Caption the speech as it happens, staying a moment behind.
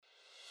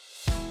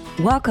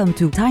Welcome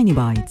to Tiny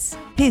Bites.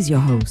 Here's your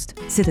host,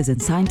 citizen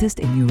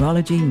scientist in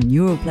neurology,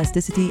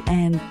 neuroplasticity,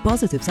 and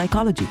positive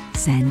psychology,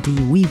 Sandy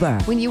Weaver.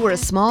 When you were a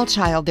small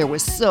child, there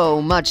was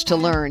so much to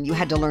learn. You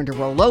had to learn to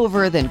roll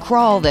over, then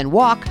crawl, then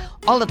walk,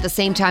 all at the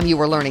same time you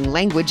were learning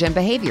language and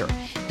behavior.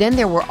 Then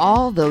there were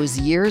all those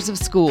years of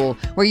school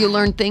where you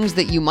learned things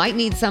that you might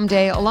need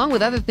someday, along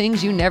with other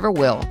things you never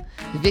will.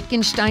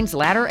 Wittgenstein's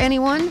ladder,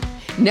 anyone?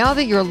 Now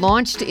that you're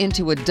launched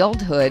into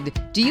adulthood,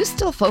 do you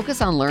still focus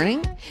on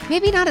learning?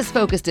 Maybe not as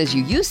focused as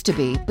you used to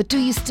be, but do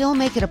you still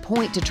make it a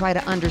point to try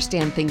to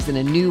understand things in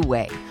a new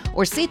way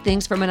or see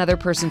things from another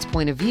person's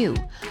point of view?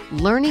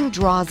 Learning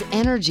draws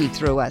energy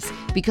through us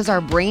because our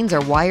brains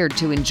are wired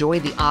to enjoy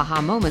the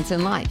aha moments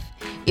in life.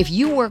 If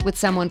you work with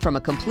someone from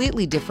a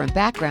completely different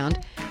background,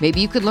 maybe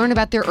you could learn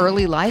about their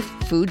early life,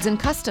 foods, and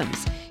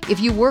customs. If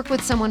you work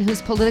with someone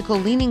whose political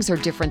leanings are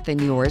different than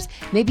yours,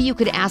 maybe you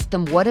could ask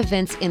them what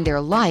events in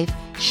their life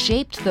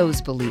shaped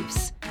those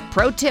beliefs.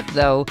 Pro tip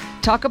though,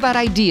 talk about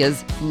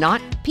ideas,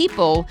 not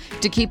people,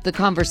 to keep the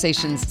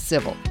conversations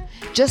civil.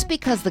 Just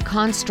because the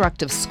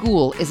construct of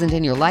school isn't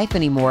in your life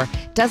anymore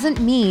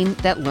doesn't mean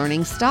that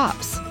learning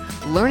stops.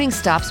 Learning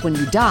stops when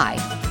you die.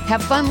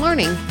 Have fun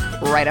learning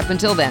right up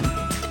until then.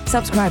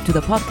 Subscribe to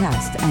the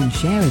podcast and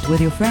share it with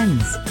your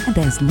friends. And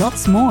there's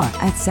lots more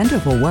at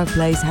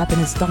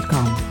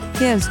centerforworkplacehappiness.com.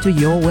 Here's to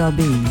your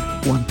well-being,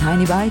 one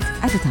tiny bite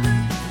at a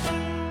time.